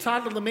The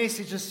title of the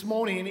message this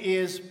morning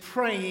is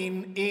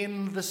Praying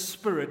in the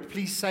Spirit.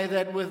 Please say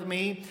that with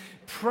me,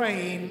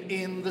 Praying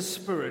in the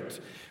Spirit.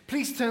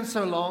 Please turn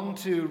so long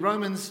to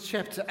Romans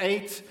chapter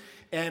 8,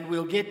 and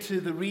we'll get to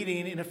the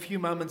reading in a few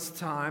moments'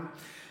 time.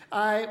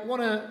 I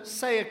want to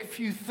say a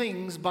few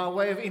things by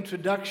way of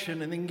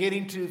introduction and then get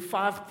into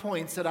 5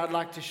 points that I'd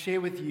like to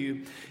share with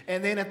you.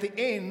 And then at the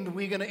end,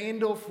 we're going to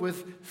end off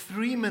with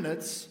 3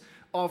 minutes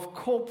of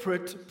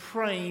corporate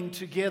praying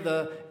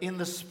together in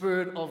the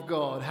Spirit of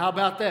God. How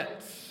about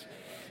that?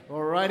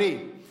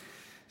 Alrighty.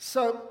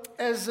 So,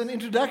 as an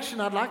introduction,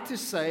 I'd like to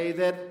say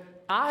that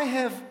I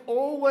have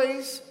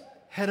always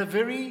had a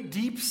very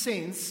deep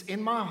sense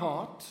in my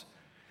heart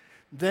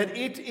that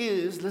it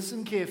is,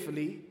 listen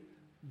carefully,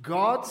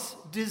 God's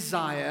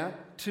desire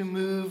to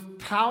move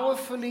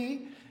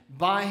powerfully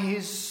by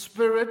His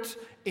Spirit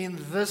in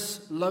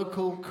this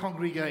local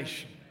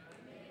congregation.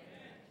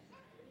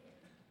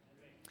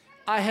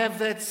 I have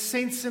that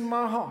sense in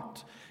my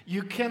heart.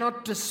 You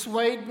cannot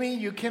dissuade me.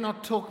 You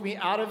cannot talk me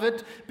out of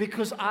it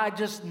because I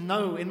just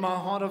know in my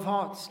heart of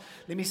hearts.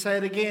 Let me say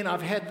it again.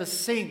 I've had the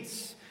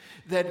sense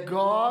that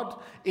God,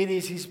 it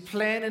is His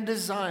plan and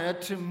desire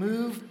to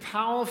move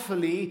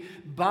powerfully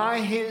by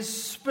His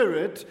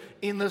Spirit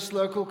in this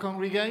local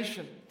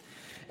congregation.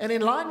 And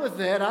in line with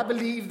that, I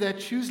believe that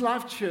Choose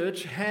Life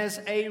Church has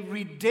a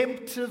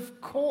redemptive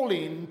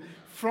calling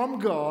from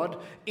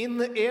God in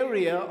the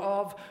area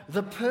of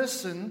the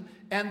person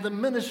and the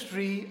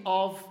ministry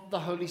of the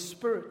Holy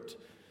Spirit.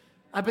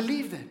 I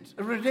believe that,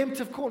 a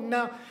redemptive call.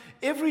 Now,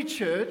 every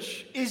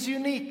church is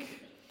unique.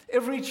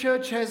 Every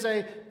church has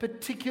a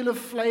particular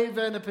flavor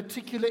and a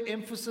particular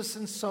emphasis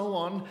and so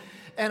on.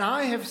 And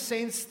I have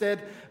sensed that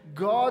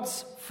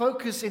God's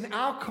focus in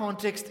our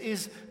context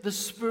is the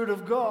Spirit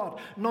of God.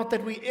 Not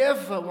that we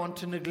ever want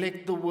to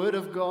neglect the Word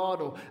of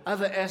God or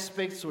other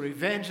aspects or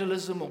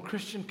evangelism or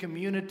Christian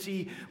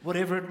community,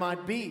 whatever it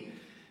might be.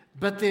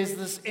 But there's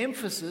this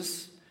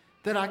emphasis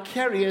that I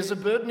carry as a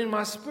burden in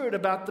my spirit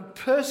about the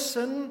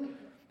person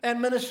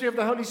and ministry of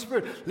the Holy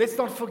Spirit. Let's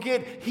not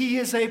forget, He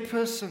is a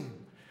person,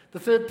 the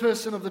third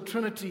person of the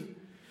Trinity.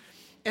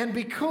 And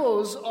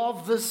because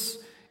of this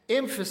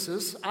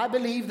emphasis, I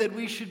believe that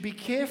we should be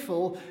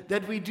careful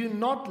that we do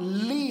not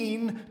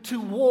lean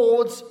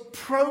towards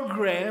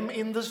program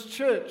in this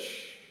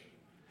church,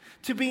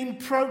 to being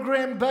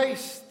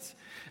program-based.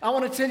 I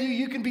want to tell you,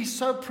 you can be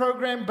so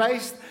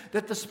program-based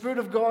that the Spirit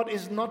of God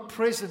is not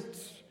present.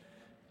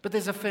 But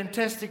there's a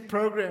fantastic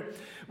program.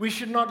 We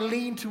should not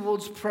lean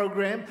towards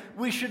program.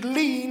 We should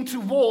lean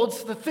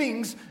towards the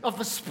things of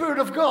the Spirit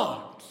of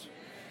God.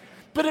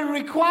 But it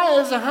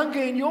requires a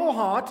hunger in your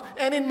heart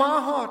and in my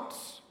heart.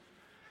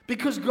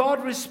 Because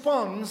God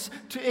responds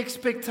to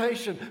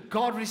expectation.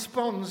 God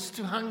responds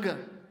to hunger.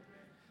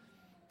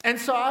 And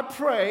so I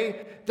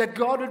pray that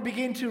God would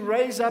begin to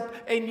raise up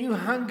a new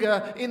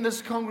hunger in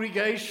this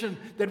congregation,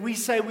 that we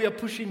say we are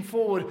pushing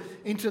forward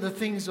into the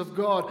things of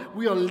God.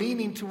 We are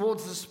leaning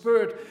towards the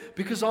Spirit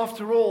because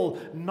after all,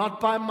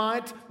 not by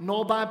might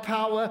nor by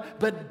power,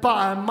 but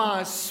by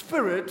my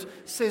Spirit,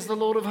 says the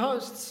Lord of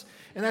hosts.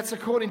 And that's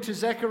according to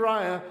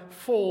Zechariah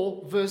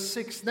 4 verse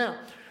 6. Now,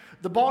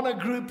 the Bonner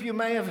Group, you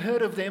may have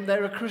heard of them.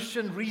 They're a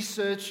Christian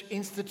research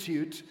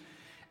institute.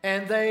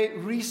 And they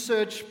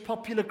research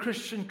popular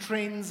Christian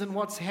trends and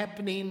what's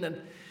happening. And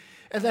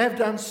they have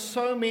done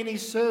so many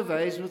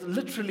surveys with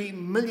literally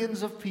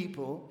millions of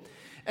people.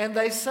 And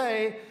they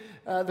say,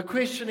 the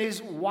question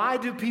is, why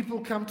do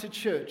people come to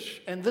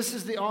church? And this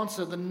is the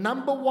answer. The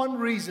number one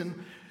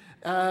reason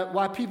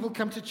why people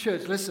come to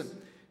church. Listen,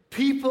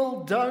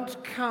 people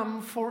don't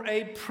come for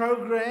a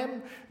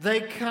program.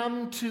 They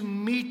come to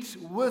meet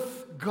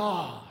with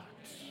God.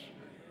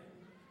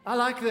 I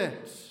like that.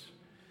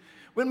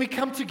 When we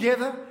come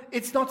together,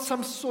 it's not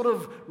some sort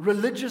of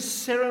religious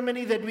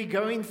ceremony that we're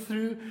going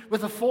through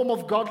with a form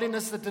of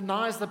godliness that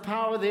denies the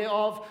power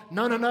thereof.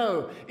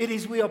 No. It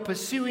is we are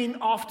pursuing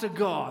after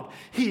God.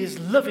 He is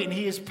living.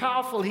 He is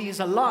powerful. He is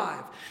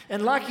alive.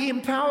 And like He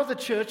empowered the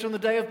church on the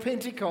day of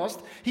Pentecost,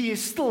 He is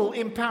still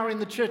empowering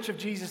the church of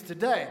Jesus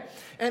today.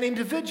 And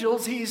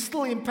individuals, He is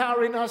still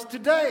empowering us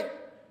today.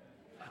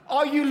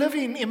 Are you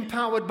living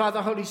empowered by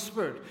the Holy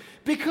Spirit?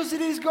 Because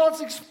it is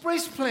God's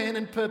express plan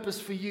and purpose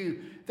for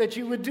you that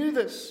you would do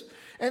this.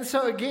 And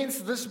so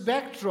against this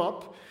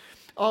backdrop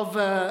of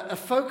a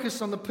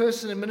focus on the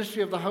person and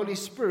ministry of the Holy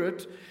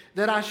Spirit,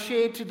 that I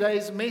share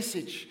today's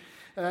message.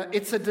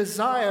 It's a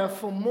desire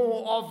for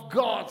more of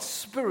God's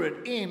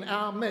Spirit in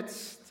our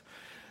midst.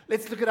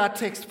 Let's look at our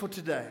text for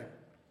today.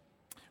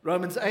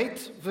 Romans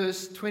 8,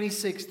 verse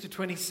 26 to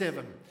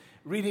 27.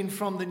 Reading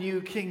from the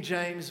New King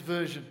James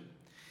Version.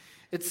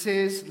 It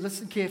says,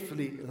 listen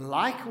carefully,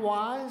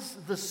 likewise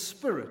the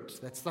Spirit,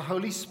 that's the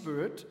Holy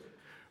Spirit,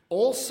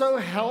 also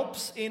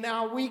helps in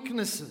our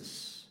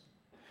weaknesses.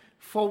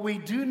 For we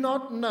do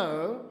not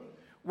know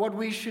what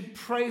we should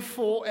pray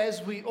for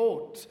as we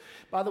ought.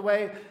 By the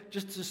way,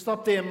 just to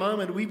stop there a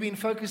moment, we've been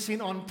focusing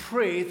on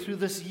prayer through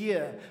this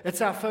year.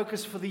 It's our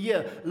focus for the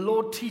year.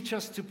 Lord, teach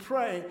us to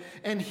pray.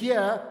 And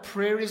here,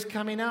 prayer is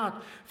coming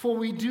out. For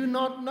we do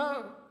not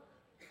know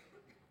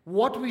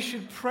what we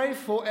should pray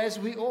for as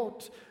we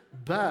ought,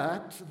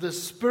 but the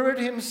Spirit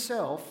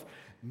himself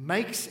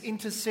makes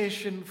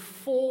intercession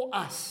for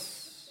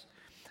us.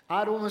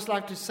 I'd almost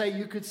like to say,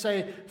 you could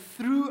say,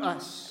 through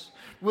us,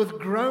 with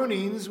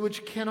groanings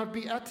which cannot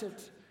be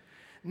uttered.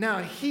 Now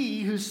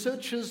he who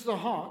searches the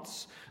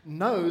hearts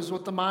knows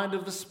what the mind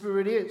of the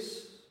Spirit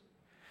is,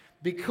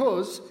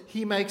 because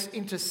he makes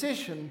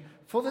intercession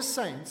for the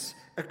saints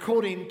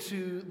according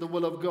to the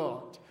will of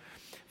God.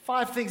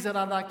 5 things that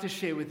I'd like to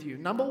share with you.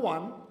 Number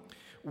 1,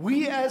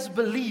 we as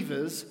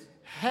believers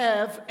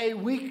have a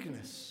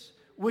weakness,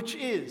 which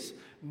is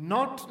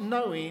not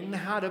knowing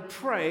how to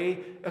pray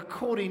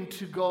according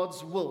to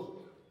God's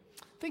will.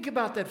 Think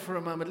about that for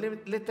a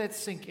moment. Let that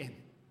sink in.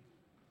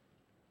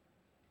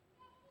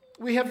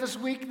 We have this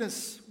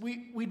weakness.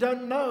 We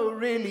don't know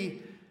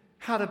really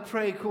how to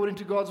pray according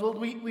to God's will.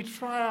 We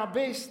try our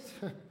best.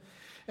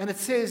 And it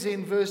says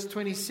in verse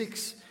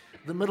 26,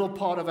 the middle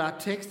part of our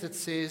text, it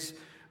says,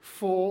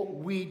 "For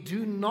we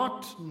do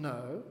not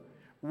know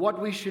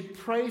what we should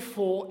pray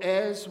for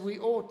as we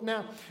ought."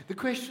 Now, the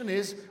question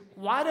is,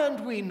 why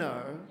don't we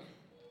know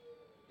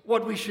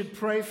what we should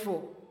pray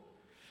for?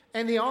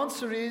 And the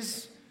answer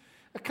is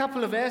a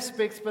couple of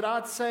aspects, but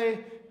I'd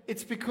say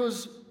it's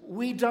because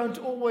we don't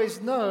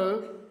always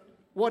know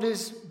what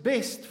is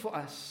best for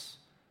us.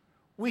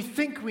 We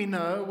think we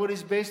know what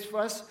is best for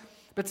us,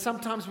 but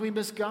sometimes we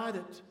misguide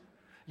it.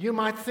 You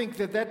might think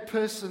that that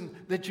person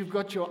that you've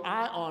got your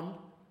eye on,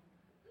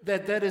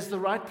 that is the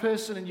right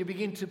person, and you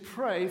begin to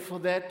pray for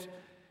that.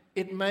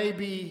 It may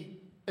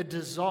be a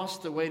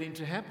disaster waiting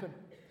to happen.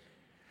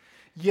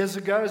 Years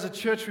ago, as a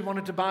church, we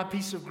wanted to buy a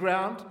piece of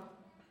ground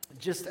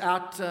just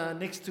out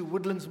next to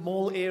Woodlands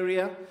Mall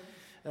area,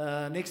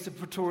 next to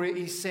Pretoria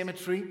East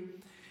Cemetery.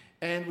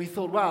 And we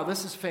thought, wow,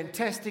 this is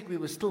fantastic. We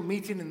were still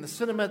meeting in the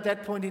cinema at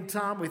that point in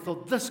time. We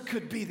thought this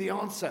could be the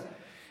answer.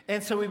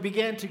 And so we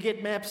began to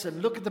get maps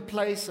and look at the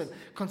place and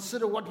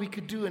consider what we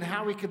could do and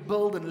how we could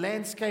build and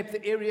landscape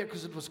the area,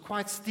 because it was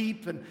quite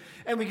steep. And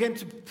we began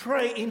to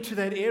pray into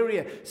that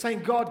area,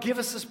 saying, God, give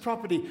us this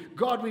property.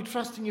 God, we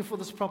trust in you for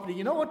this property.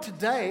 You know what?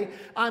 Today,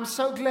 I'm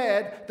so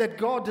glad that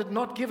God did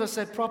not give us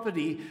that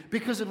property,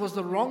 because it was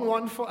the wrong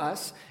one for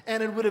us,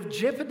 and it would have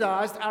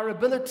jeopardized our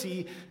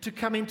ability to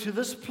come into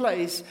this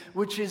place,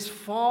 which is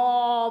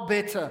far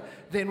better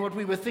than what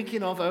we were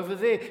thinking of over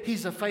there.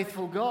 He's a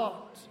faithful God.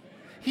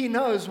 He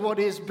knows what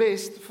is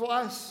best for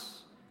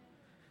us.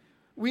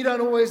 We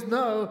don't always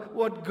know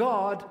what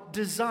God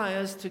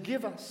desires to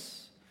give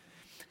us.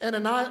 And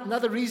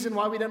another reason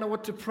why we don't know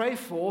what to pray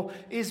for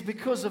is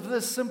because of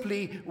this: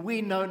 simply,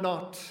 we know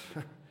not.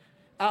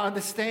 Our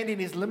understanding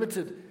is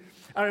limited.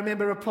 I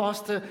remember a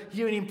pastor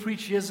hearing him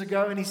preach years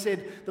ago, and he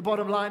said, the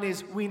bottom line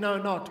is, we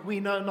know not, we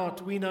know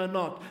not, we know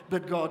not,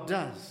 but God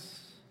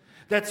does.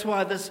 That's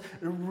why this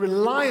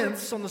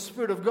reliance on the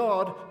Spirit of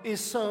God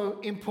is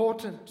so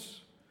important.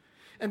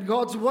 And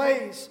God's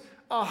ways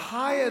are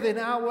higher than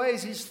our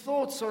ways. His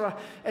thoughts are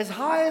as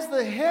high as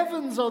the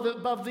heavens are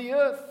above the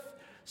earth.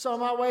 So are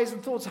my ways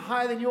and thoughts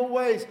higher than your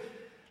ways.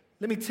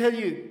 Let me tell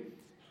you,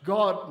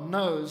 God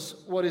knows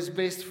what is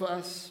best for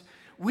us.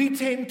 We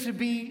tend to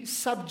be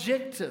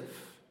subjective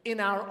in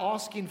our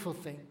asking for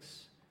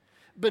things.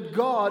 But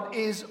God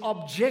is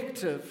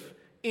objective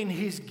in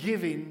His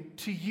giving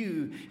to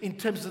you in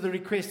terms of the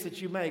requests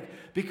that you make,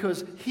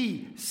 because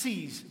He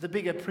sees the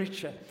bigger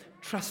picture.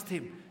 Trust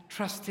Him.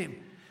 Trust Him.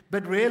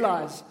 But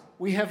realize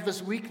we have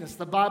this weakness.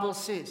 The Bible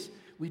says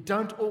we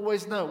don't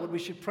always know what we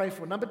should pray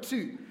for. Number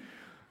 2,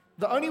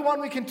 the only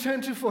one we can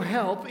turn to for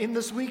help in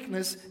this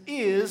weakness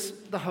is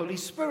the Holy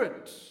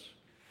Spirit.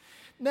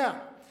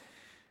 Now,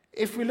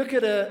 if we look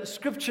at a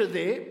scripture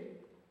there,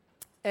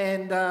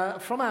 and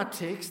from our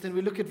text, and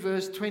we look at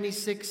verse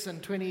 26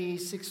 and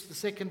 26, the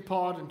second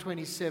part, and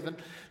 27,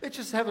 let's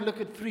just have a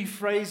look at 3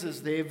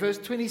 phrases there. Verse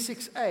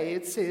 26a,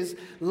 it says,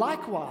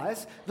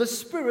 likewise, the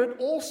Spirit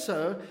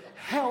also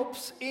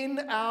helps in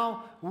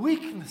our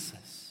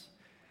weaknesses.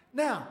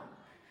 Now,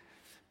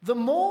 the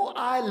more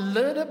I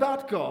learn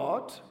about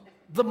God,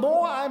 the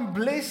more I'm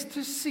blessed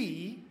to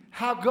see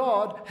how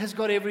God has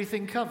got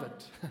everything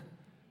covered.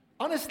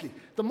 Honestly,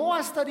 the more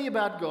I study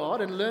about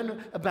God and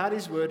learn about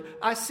His Word,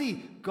 I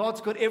see God's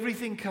got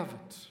everything covered.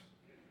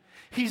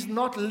 He's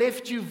not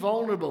left you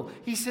vulnerable.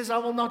 He says, I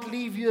will not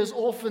leave you as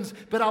orphans,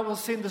 but I will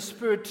send the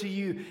Spirit to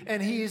you.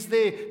 And He is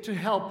there to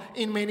help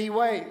in many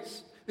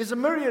ways. There's a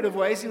myriad of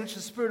ways in which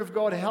the Spirit of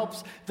God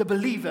helps the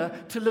believer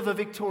to live a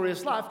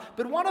victorious life.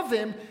 But one of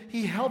them,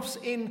 He helps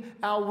in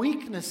our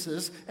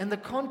weaknesses. And the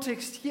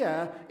context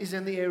here is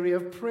in the area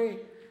of prayer.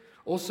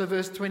 Also,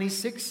 verse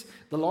 26,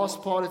 the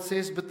last part, it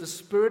says, but the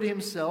Spirit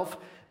Himself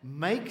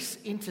makes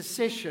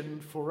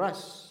intercession for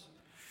us.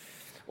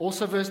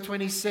 Also, verse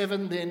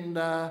 27,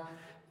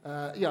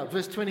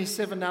 verse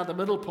 27, now the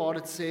middle part,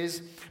 it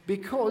says,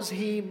 because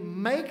He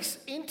makes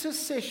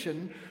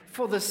intercession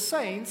for the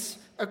saints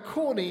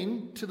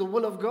according to the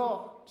will of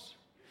God.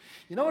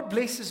 You know what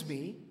blesses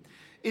me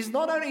is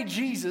not only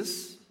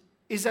Jesus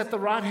is at the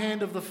right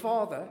hand of the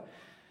Father,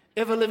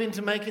 ever living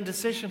to make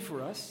intercession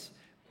for us,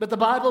 But the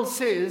Bible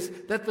says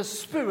that the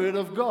Spirit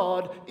of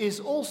God is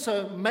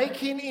also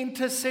making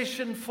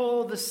intercession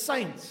for the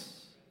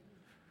saints.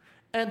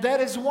 And that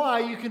is why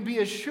you can be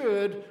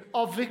assured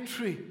of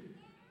victory.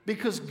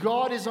 Because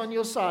God is on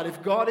your side.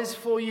 If God is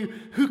for you,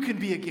 who can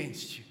be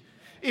against you?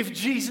 If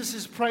Jesus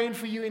is praying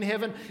for you in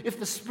heaven, if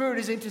the Spirit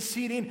is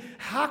interceding,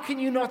 how can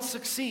you not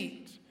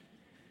succeed?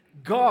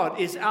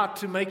 God is out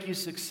to make you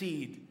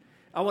succeed.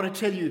 I want to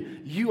tell you,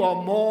 you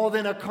are more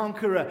than a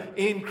conqueror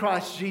in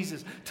Christ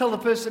Jesus. Tell the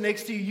person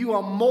next to you, you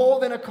are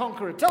more than a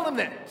conqueror. Tell them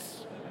that.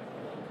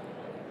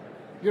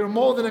 You're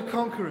more than a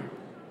conqueror.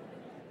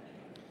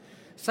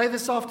 Say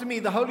this after me.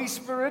 The Holy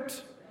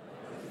Spirit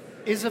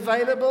is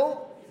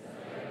available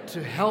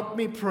to help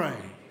me pray.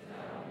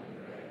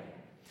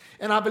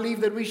 And I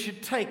believe that we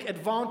should take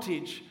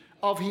advantage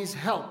of His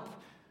help.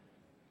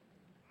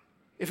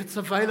 If it's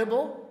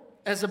available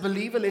as a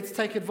believer, let's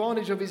take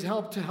advantage of His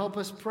help to help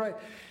us pray.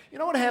 You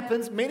know what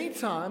happens? Many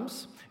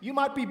times, you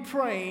might be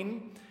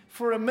praying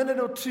for a minute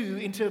or two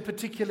into a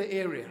particular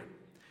area.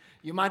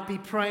 You might be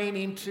praying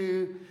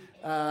into,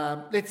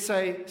 let's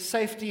say,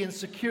 safety and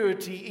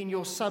security in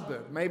your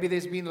suburb. Maybe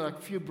there's been like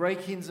a few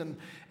break-ins, and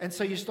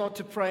so you start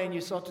to pray and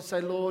you start to say,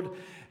 Lord,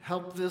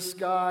 help this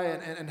guy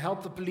and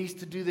help the police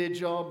to do their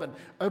job and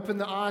open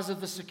the eyes of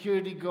the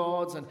security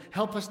guards and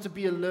help us to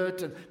be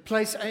alert and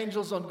place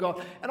angels on guard.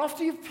 And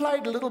after you've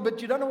prayed a little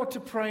bit, you don't know what to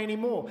pray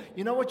anymore.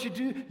 You know what you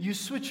do? You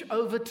switch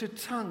over to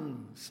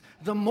tongues,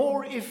 the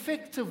more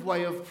effective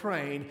way of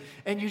praying,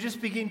 and you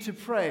just begin to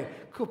pray.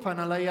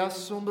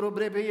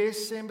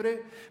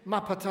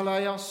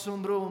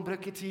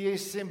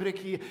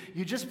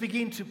 You just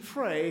begin to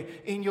pray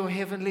in your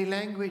heavenly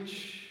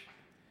language.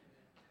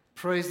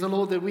 Praise the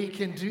Lord that we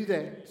can do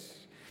that.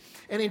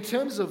 And in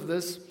terms of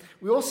this,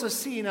 we also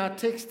see in our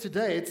text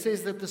today, it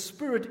says that the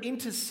Spirit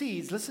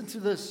intercedes, listen to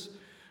this,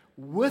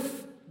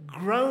 with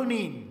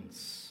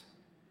groanings.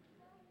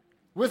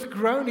 With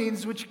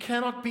groanings which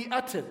cannot be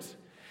uttered.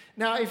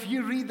 Now, if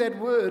you read that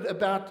word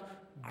about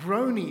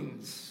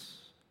groanings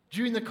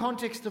during the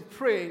context of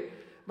prayer,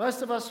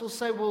 most of us will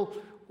say, well,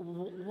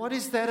 what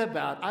is that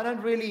about? I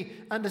don't really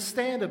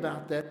understand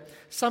about that.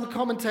 Some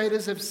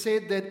commentators have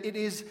said that it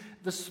is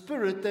the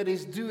Spirit that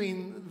is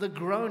doing the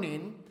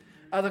groaning.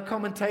 Other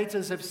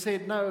commentators have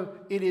said, no,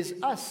 it is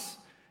us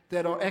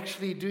that are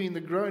actually doing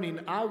the groaning.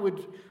 I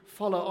would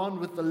follow on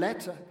with the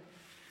latter.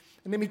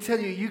 And let me tell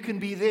you, you can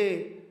be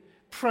there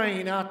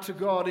praying out to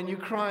God, and you're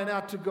crying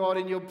out to God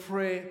in your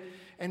prayer,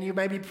 and you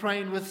may be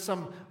praying with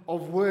some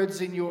of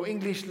words in your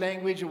English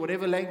language or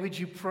whatever language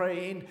you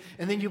pray in,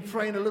 and then you're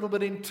praying a little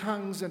bit in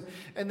tongues, and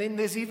then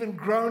there's even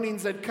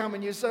groanings that come,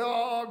 and you say,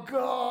 oh,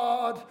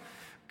 God,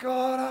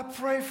 I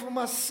pray for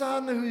my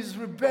son who is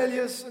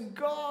rebellious, and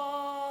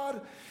God,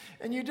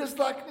 and you're just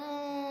like,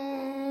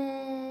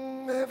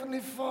 Heavenly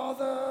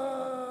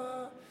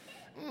Father,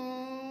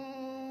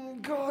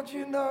 God,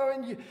 you know,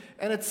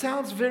 and it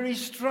sounds very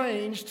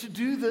strange to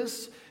do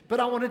this, but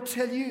I want to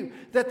tell you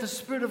that the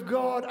Spirit of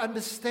God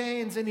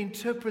understands and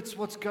interprets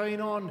what's going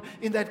on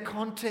in that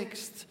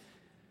context.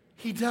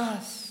 He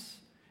does.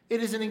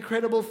 It is an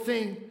incredible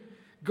thing.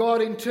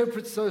 God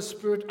interprets those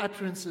Spirit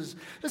utterances.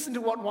 Listen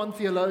to what one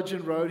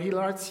theologian wrote. He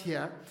writes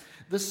here,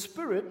 the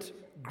Spirit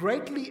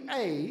greatly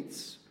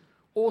aids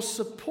or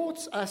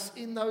supports us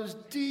in those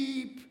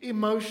deep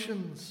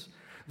emotions,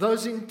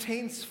 those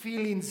intense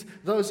feelings,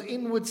 those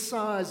inward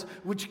sighs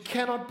which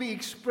cannot be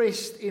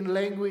expressed in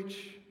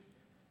language,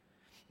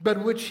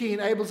 but which He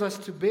enables us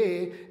to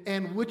bear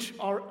and which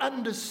are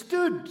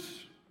understood.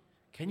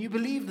 Can you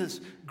believe this?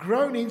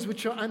 Groanings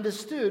which are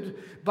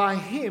understood by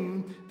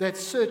Him that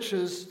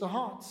searches the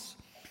hearts.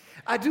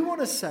 I do want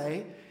to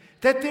say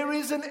that there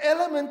is an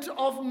element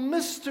of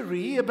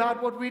mystery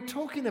about what we're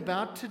talking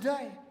about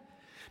today.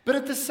 But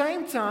at the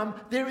same time,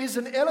 there is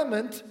an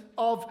element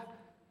of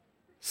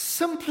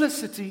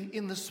simplicity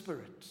in the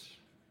Spirit.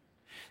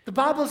 The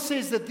Bible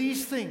says that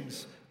these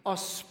things are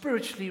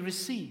spiritually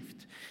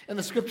received. And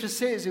the scripture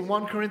says in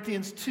 1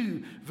 Corinthians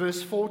 2,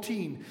 verse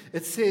 14,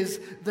 it says,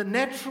 the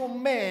natural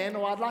man,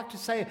 or I'd like to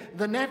say,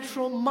 the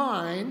natural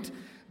mind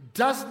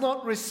does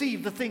not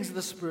receive the things of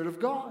the Spirit of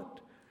God,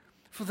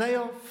 for they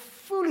are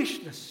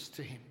foolishness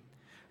to him,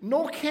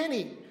 nor can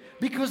he,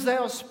 because they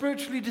are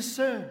spiritually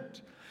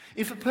discerned.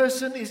 If a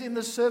person is in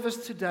the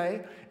service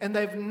today and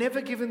they've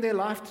never given their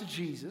life to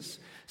Jesus,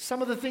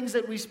 some of the things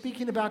that we're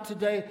speaking about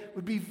today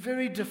would be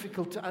very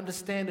difficult to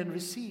understand and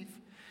receive.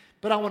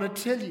 But I want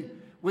to tell you,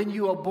 when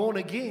you are born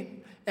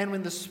again and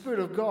when the Spirit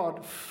of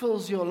God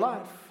fills your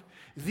life,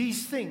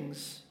 these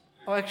things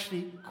are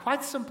actually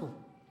quite simple,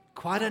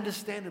 quite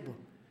understandable.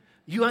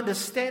 You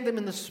understand them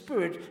in the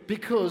Spirit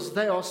because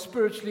they are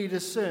spiritually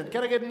discerned.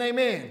 Can I get an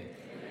amen?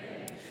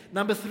 Amen.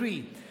 Number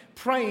 3,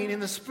 praying in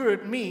the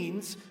Spirit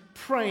means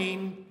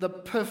praying the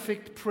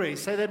perfect prayer.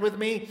 Say that with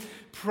me.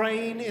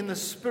 Praying in the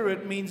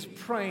Spirit means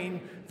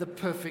praying the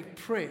perfect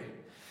prayer.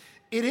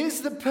 It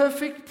is the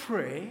perfect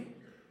prayer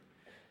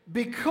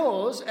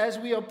because as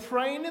we are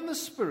praying in the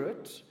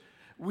Spirit,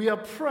 we are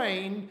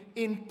praying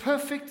in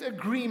perfect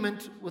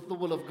agreement with the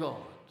will of God.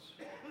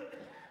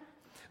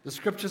 The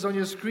scripture's on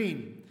your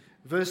screen.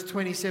 Verse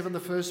 27, the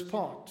first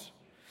part.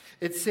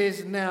 It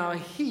says, "Now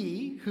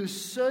he who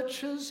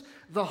searches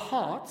the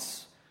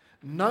hearts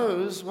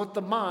knows what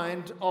the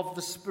mind of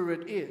the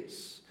Spirit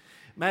is."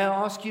 May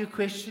I ask you a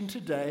question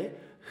today?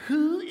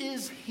 Who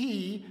is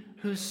he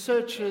who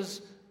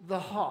searches the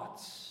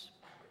hearts?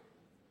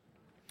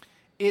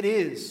 It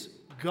is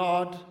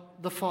God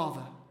the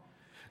Father.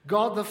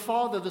 God the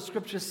Father, the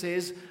scripture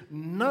says,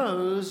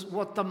 knows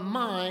what the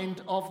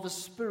mind of the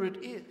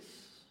Spirit is.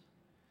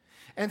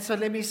 And so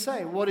let me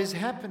say, what is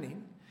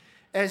happening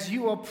as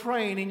you are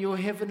praying in your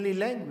heavenly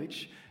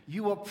language,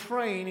 you are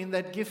praying in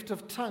that gift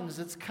of tongues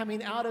that's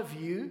coming out of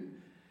you.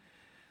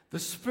 The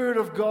Spirit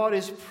of God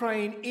is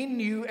praying in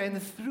you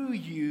and through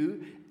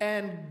you,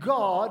 and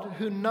God,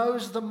 who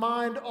knows the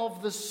mind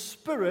of the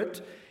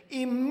Spirit,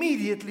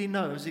 immediately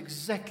knows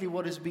exactly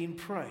what is being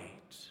prayed.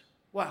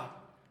 Wow,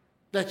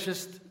 that's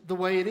just the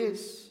way it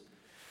is.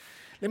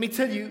 Let me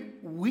tell you,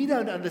 we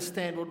don't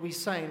understand what we're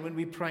saying when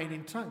we're praying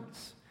in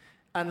tongues,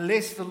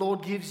 unless the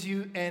Lord gives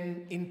you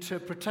an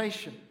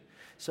interpretation.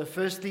 So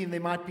firstly, there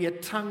might be a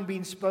tongue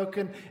being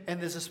spoken,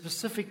 and there's a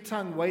specific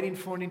tongue waiting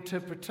for an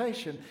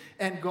interpretation,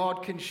 and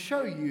God can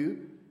show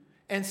you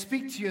and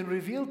speak to you and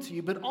reveal to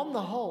you. But on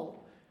the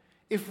whole,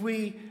 if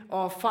we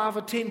are 5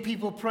 or 10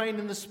 people praying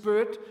in the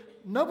Spirit,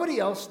 nobody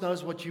else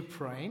knows what you're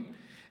praying.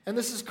 And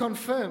this is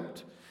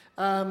confirmed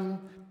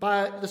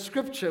by the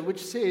scripture,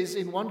 which says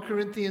in 1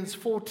 Corinthians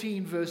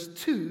 14, verse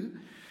 2,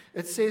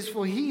 it says,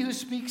 "For he who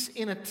speaks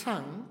in a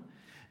tongue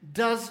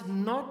does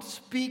not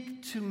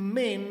speak to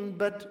men,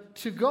 but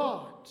to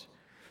God,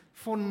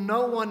 for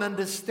no one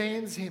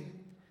understands him.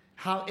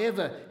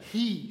 However,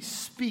 he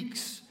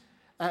speaks,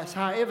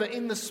 however,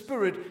 in the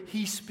Spirit,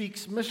 he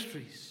speaks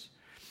mysteries."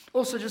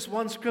 Also, just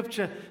one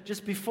scripture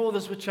just before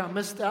this, which I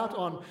missed out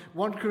on,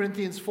 1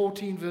 Corinthians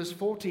 14, verse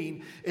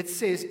 14, it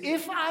says,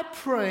 "If I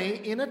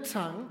pray in a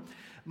tongue,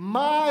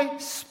 my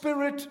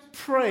spirit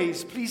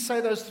prays." Please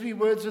say those 3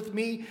 words with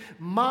me.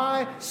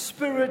 My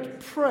spirit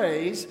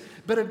prays.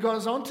 But it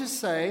goes on to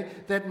say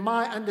that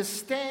my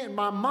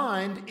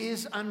mind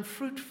is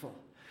unfruitful.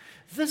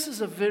 This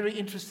is a very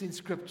interesting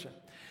scripture.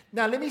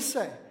 Now, let me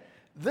say,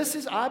 this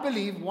is, I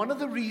believe, one of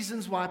the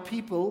reasons why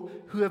people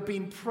who have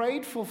been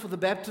prayed for the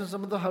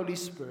baptism of the Holy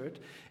Spirit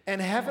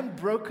and haven't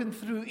broken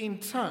through in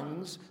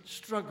tongues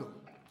struggle.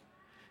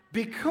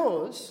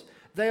 Because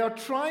they are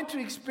trying to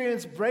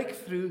experience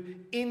breakthrough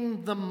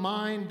in the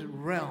mind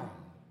realm.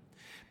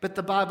 But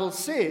the Bible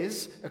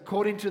says,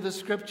 according to the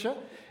scripture,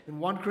 in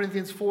 1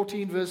 Corinthians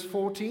 14, verse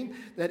 14,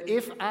 that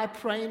if I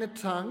pray in a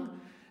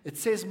tongue, it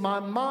says my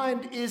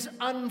mind is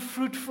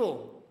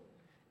unfruitful.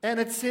 And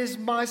it says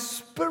my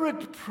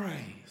spirit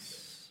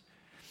prays.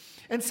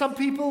 And some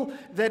people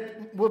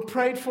that were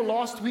prayed for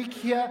last week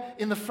here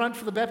in the front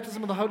for the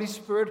baptism of the Holy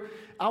Spirit,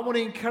 I want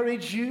to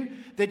encourage you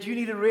that you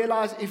need to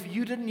realize if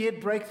you didn't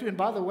yet break through, and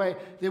by the way,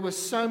 there were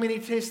so many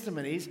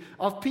testimonies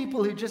of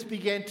people who just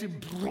began to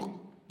pray.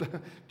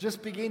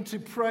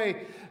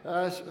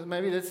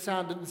 Maybe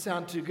that didn't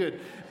sound too good.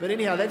 But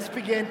anyhow, they just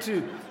began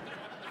to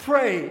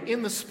pray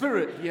in the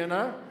Spirit, you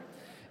know.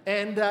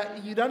 And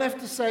you don't have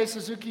to say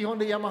Suzuki,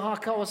 Honda,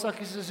 Yamaha,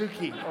 Kawasaki,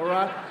 Suzuki, all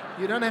right?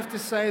 You don't have to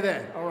say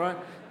that, all right?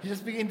 You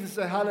just begin to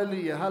say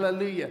hallelujah,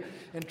 hallelujah,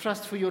 and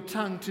trust for your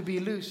tongue to be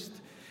loosed.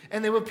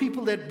 And there were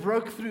people that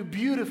broke through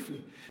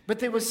beautifully, but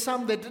there were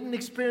some that didn't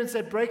experience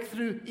that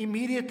breakthrough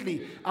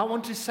immediately. I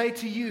want to say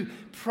to you,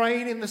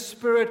 praying in the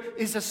Spirit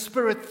is a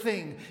spirit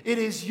thing. It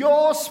is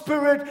your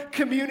spirit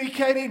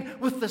communicating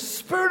with the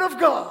Spirit of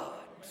God.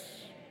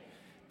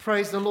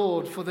 Praise the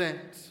Lord for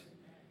that.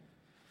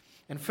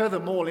 And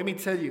furthermore, let me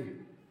tell you,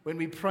 when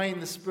we pray in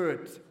the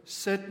Spirit,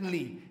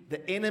 certainly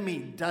the enemy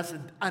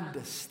doesn't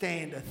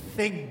understand a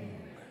thing.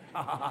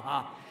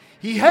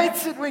 He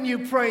hates it when you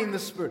pray in the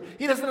Spirit.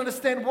 He doesn't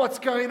understand what's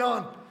going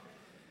on.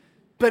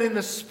 But in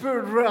the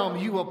Spirit realm,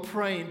 you are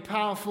praying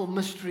powerful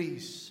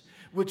mysteries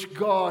which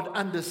God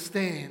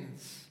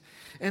understands.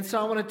 And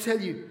so I want to tell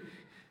you,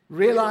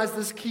 realize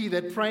this key,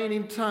 that praying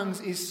in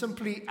tongues is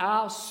simply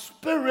our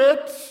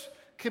spirit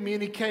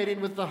communicating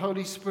with the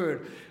Holy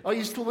Spirit. Are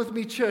you still with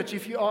me, church?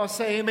 If you are,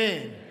 say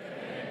amen.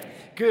 Amen.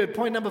 Good.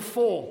 Point number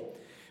 4.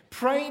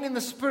 Praying in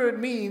the Spirit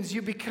means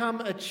you become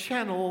a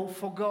channel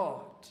for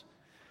God.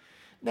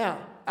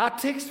 Now, our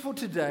text for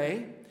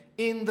today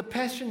in the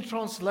Passion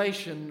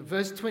Translation,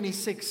 verse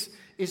 26,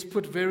 is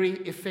put very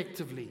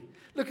effectively.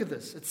 Look at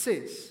this. It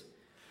says,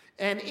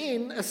 "And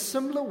in a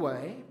similar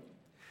way,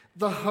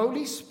 the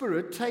Holy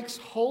Spirit takes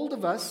hold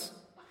of us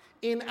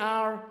in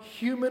our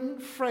human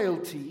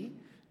frailty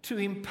to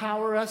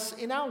empower us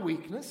in our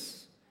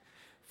weakness.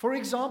 For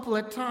example,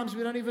 at times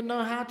we don't even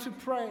know how to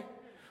pray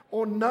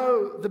or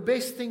know the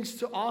best things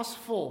to ask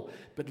for.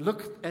 But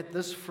look at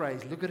this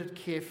phrase. Look at it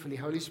carefully.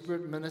 Holy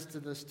Spirit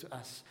ministered this to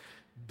us.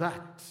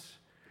 But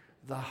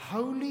the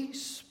Holy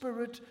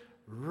Spirit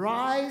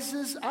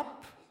rises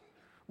up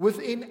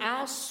within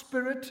our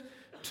spirit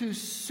to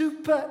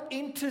super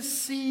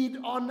intercede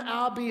on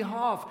our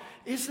behalf."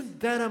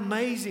 Isn't that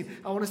amazing?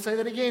 I want to say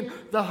that again.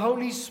 The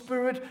Holy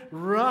Spirit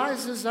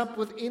rises up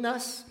within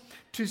us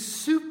to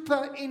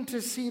super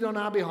intercede on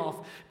our behalf,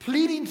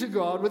 pleading to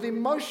God with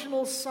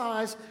emotional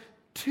sighs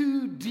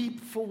too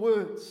deep for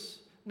words.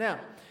 Now,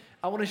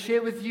 I want to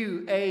share with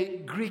you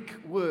a Greek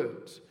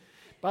word.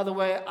 By the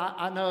way,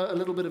 I know a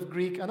little bit of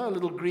Greek. I know a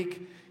little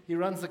Greek. He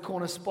runs the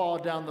corner spa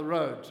down the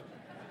road.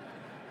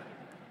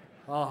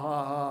 Ha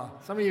ha ha.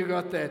 Some of you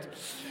got that.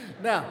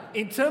 Now,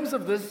 in terms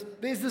of this,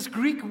 there's this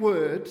Greek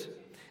word,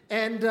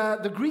 and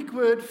the Greek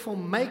word for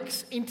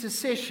makes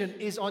intercession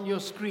is on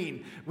your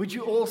screen. Would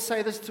you all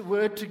say this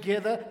word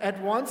together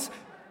at once?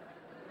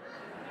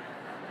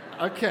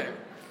 Okay.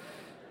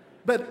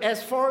 But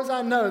as far as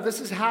I know,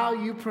 this is how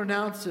you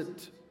pronounce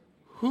it.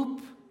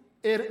 Hup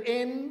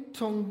en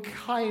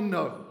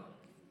tonkaino.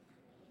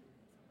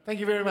 Thank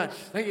you very much.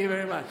 Thank you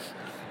very much.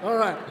 All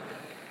right.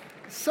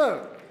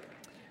 So,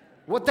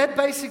 what that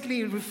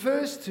basically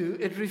refers to,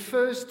 it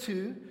refers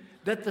to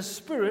that the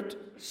Spirit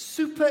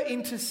super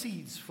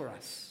intercedes for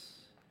us.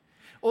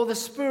 Or the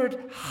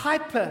Spirit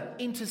hyper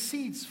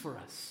intercedes for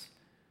us.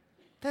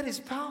 That is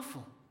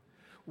powerful.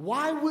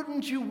 Why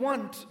wouldn't you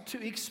want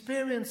to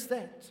experience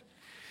that?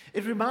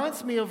 It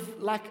reminds me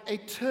of like a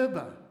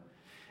turbo.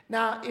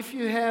 Now, if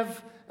you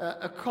have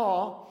a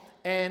car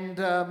and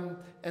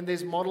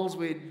there's models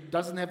where it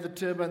doesn't have the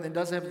turbo and then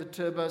does have the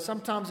turbo,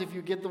 sometimes if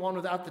you get the one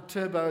without the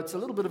turbo, it's a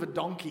little bit of a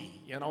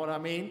donkey, you know what I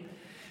mean?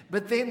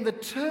 But then the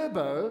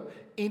turbo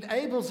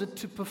enables it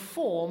to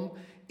perform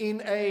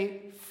in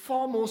a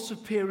far more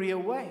superior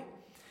way.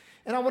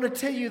 And I want to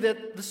tell you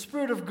that the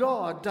Spirit of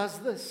God does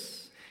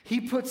this. He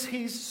puts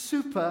His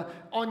super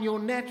on your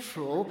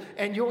natural,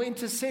 and your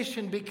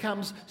intercession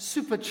becomes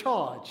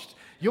supercharged.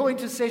 Your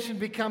intercession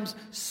becomes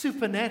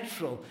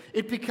supernatural.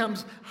 It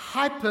becomes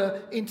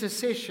hyper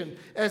intercession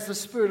as the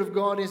Spirit of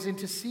God is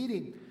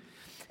interceding.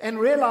 And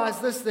realize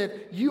this,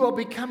 that you are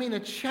becoming a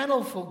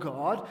channel for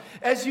God.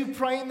 As you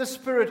pray in the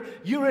Spirit,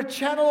 you're a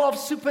channel of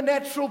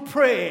supernatural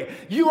prayer.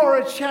 You are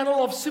a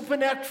channel of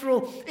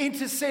supernatural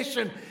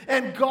intercession.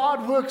 And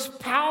God works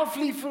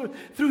powerfully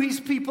through His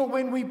people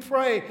when we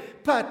pray.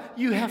 But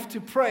you have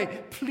to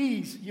pray.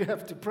 Please, you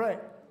have to pray.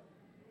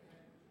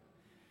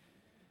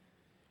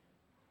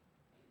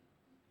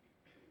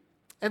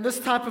 And this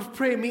type of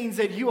prayer means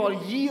that you are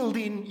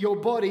yielding your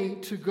body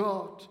to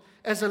God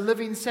as a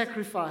living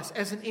sacrifice,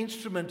 as an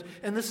instrument.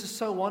 And this is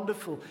so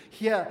wonderful.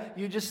 Here,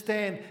 you just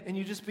stand and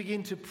you just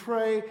begin to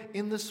pray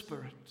in the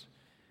Spirit.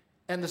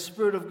 And the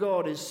Spirit of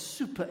God is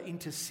super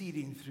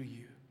interceding through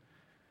you.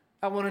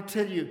 I want to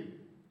tell you,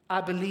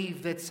 I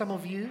believe that some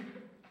of you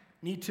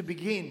need to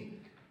begin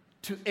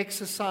to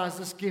exercise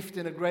this gift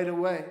in a greater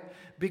way,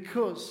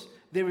 because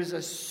there is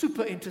a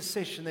super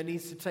intercession that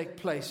needs to take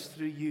place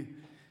through you.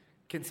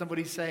 Can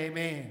somebody say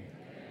amen? Amen.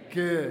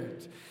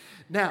 Good.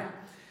 Now,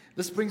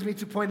 this brings me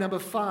to point number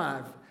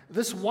 5.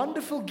 This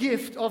wonderful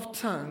gift of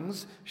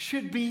tongues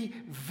should be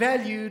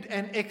valued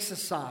and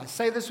exercised.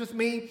 Say this with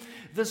me.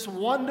 This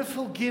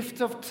wonderful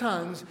gift of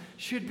tongues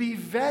should be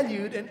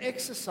valued and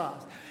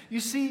exercised. You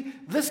see,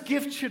 this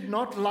gift should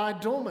not lie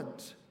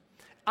dormant.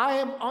 I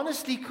am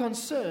honestly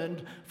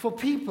concerned for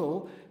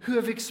people who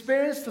have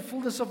experienced the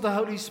fullness of the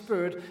Holy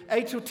Spirit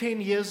 8 or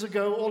 10 years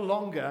ago or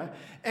longer,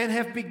 and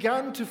have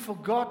begun to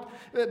forget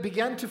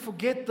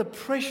the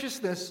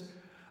preciousness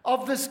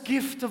of this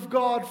gift of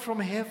God from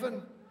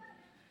heaven.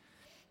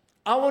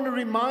 I want to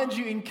remind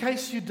you, in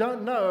case you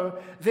don't know,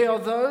 there are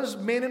those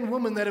men and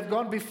women that have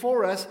gone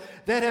before us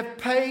that have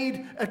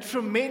paid a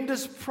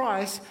tremendous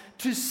price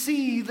to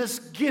see this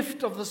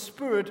gift of the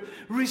Spirit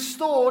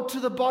restored to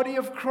the body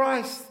of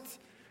Christ.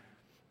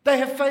 They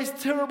have faced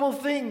terrible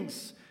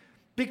things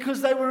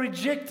because they were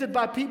rejected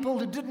by people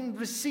who didn't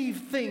receive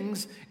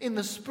things in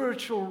the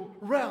spiritual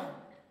realm.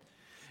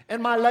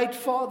 And my late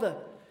father,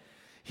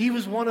 he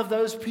was one of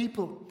those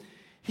people.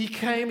 He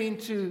came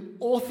into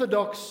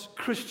Orthodox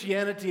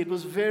Christianity. It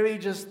was very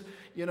just,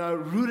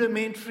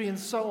 rudimentary and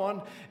so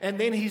on. And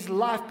then his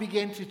life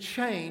began to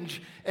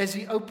change as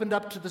he opened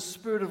up to the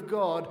Spirit of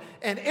God,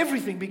 and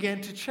everything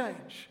began to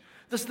change.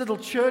 This little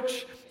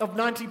church of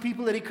 90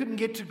 people that he couldn't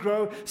get to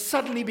grow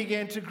suddenly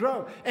began to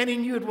grow. And he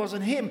knew it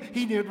wasn't him.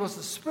 He knew it was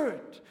the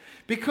Spirit.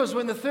 Because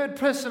when the third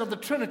person of the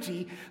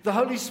Trinity, the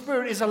Holy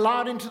Spirit, is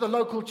allowed into the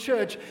local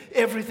church,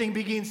 everything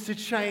begins to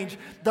change.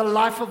 The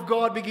life of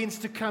God begins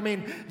to come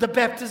in. The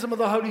baptism of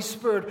the Holy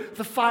Spirit,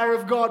 the fire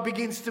of God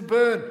begins to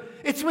burn.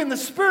 It's when the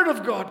Spirit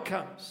of God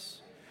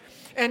comes.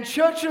 And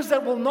churches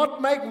that will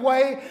not make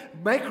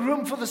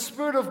room for the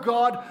Spirit of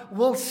God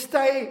will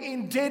stay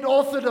in dead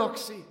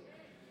orthodoxy.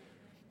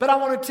 But I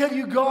want to tell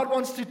you, God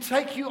wants to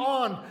take you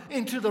on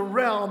into the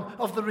realm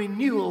of the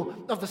renewal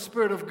of the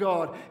Spirit of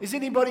God. Is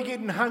anybody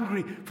getting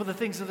hungry for the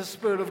things of the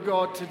Spirit of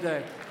God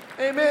today?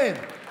 Amen.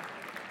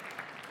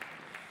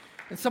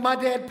 And so my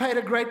dad paid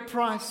a great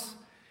price.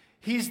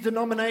 His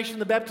denomination,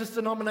 the Baptist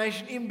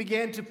denomination, even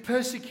began to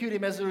persecute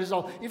him as a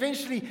result.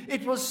 Eventually,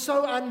 it was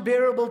so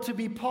unbearable to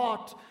be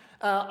part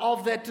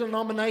of that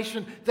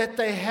denomination that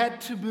they had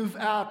to move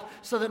out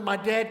so that my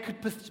dad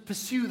could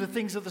pursue the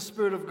things of the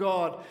Spirit of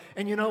God.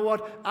 And you know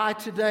what?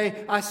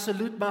 Today, I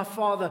salute my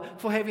father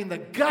for having the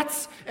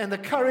guts and the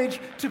courage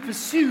to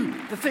pursue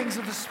the things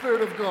of the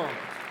Spirit of God.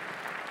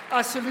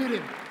 I salute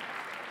him.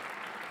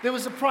 There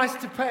was a price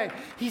to pay.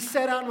 He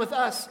sat down with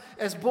us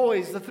as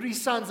boys, the 3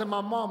 sons and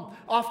my mom,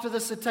 after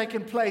this had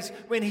taken place,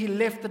 when he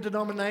left the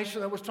denomination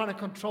that was trying to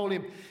control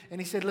him.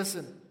 And he said,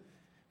 listen,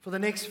 for the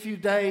next few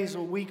days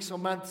or weeks or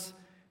months,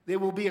 there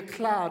will be a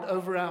cloud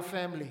over our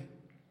family.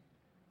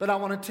 But I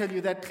want to tell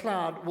you that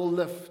cloud will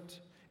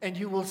lift, and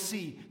you will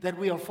see that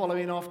we are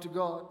following after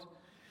God.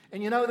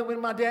 And you know that when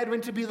my dad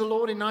went to be the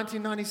Lord in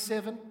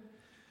 1997,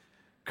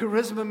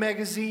 Charisma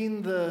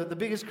magazine, the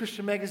biggest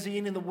Christian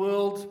magazine in the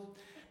world,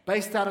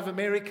 based out of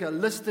America,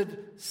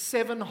 listed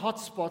 7 or 8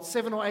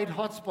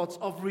 hotspots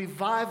of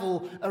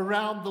revival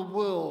around the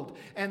world.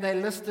 And they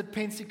listed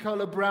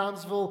Pensacola,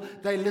 Brownsville,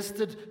 they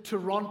listed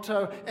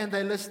Toronto, and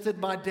they listed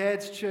my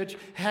dad's church,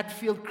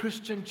 Hatfield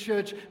Christian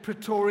Church,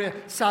 Pretoria,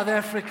 South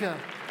Africa.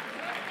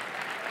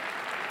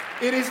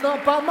 It is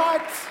not by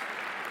might,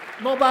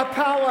 nor by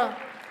power,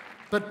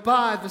 but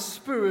by the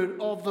Spirit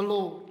of the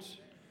Lord.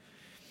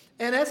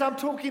 And as I'm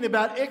talking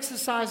about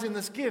exercising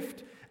this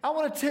gift, I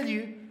want to tell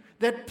you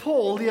that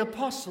Paul, the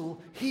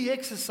apostle, he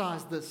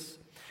exercised this.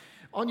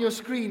 On your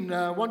screen,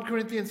 1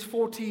 Corinthians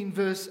 14,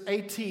 verse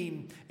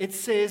 18, it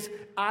says,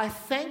 I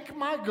thank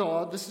my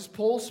God, this is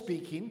Paul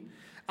speaking,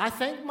 I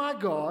thank my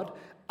God,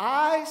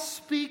 I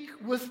speak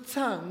with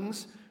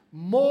tongues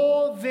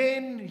more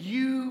than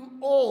you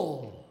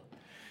all.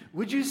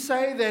 Would you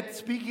say that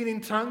speaking in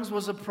tongues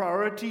was a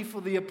priority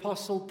for the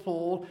apostle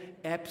Paul?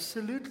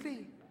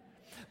 Absolutely.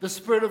 The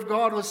Spirit of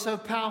God was so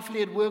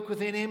powerfully at work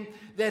within him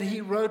that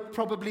he wrote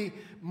probably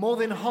more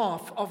than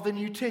half of the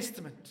New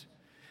Testament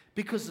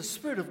because the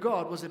Spirit of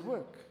God was at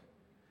work.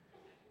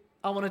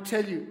 I want to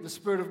tell you, the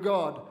Spirit of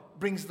God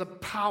brings the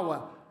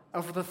power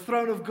of the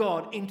throne of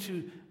God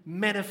into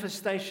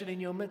manifestation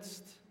in your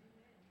midst.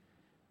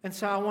 And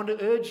so I want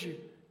to urge you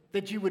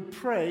that you would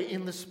pray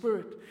in the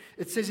Spirit.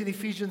 It says in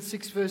Ephesians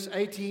 6, verse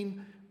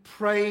 18,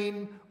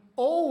 praying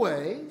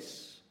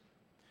always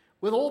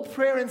with all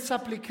prayer and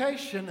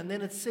supplication, and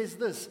then it says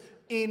this,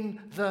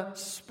 in the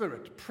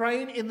Spirit.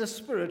 Praying in the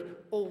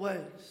Spirit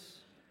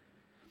always.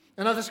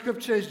 Another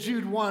scripture is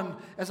Jude 1,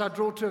 as I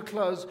draw to a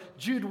close.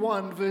 Jude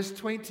 1, verse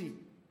 20.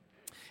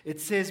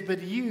 It says,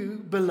 but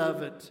you,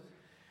 beloved,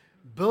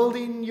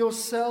 building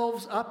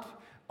yourselves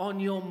up on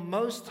your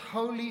most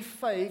holy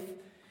faith,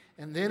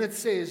 and then it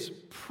says,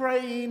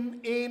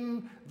 praying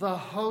in the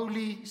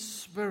Holy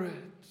Spirit.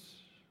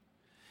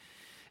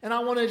 And I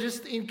want to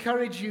just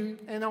encourage you,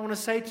 and I want to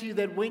say to you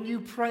that when you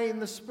pray in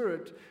the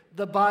Spirit,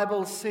 the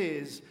Bible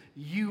says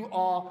you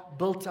are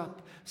built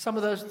up. Some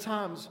of those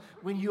times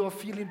when you are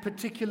feeling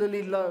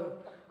particularly low,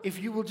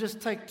 if you will just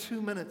take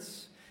 2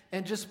 minutes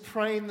and just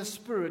pray in the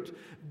Spirit,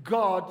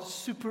 God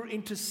super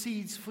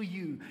intercedes for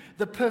you.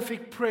 The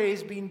perfect prayer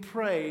is being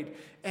prayed,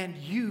 and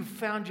you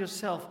found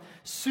yourself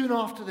soon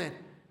after that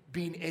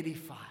being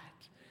edified.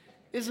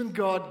 Isn't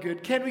God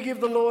good? Can we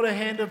give the Lord a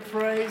hand of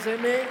praise?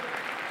 Amen.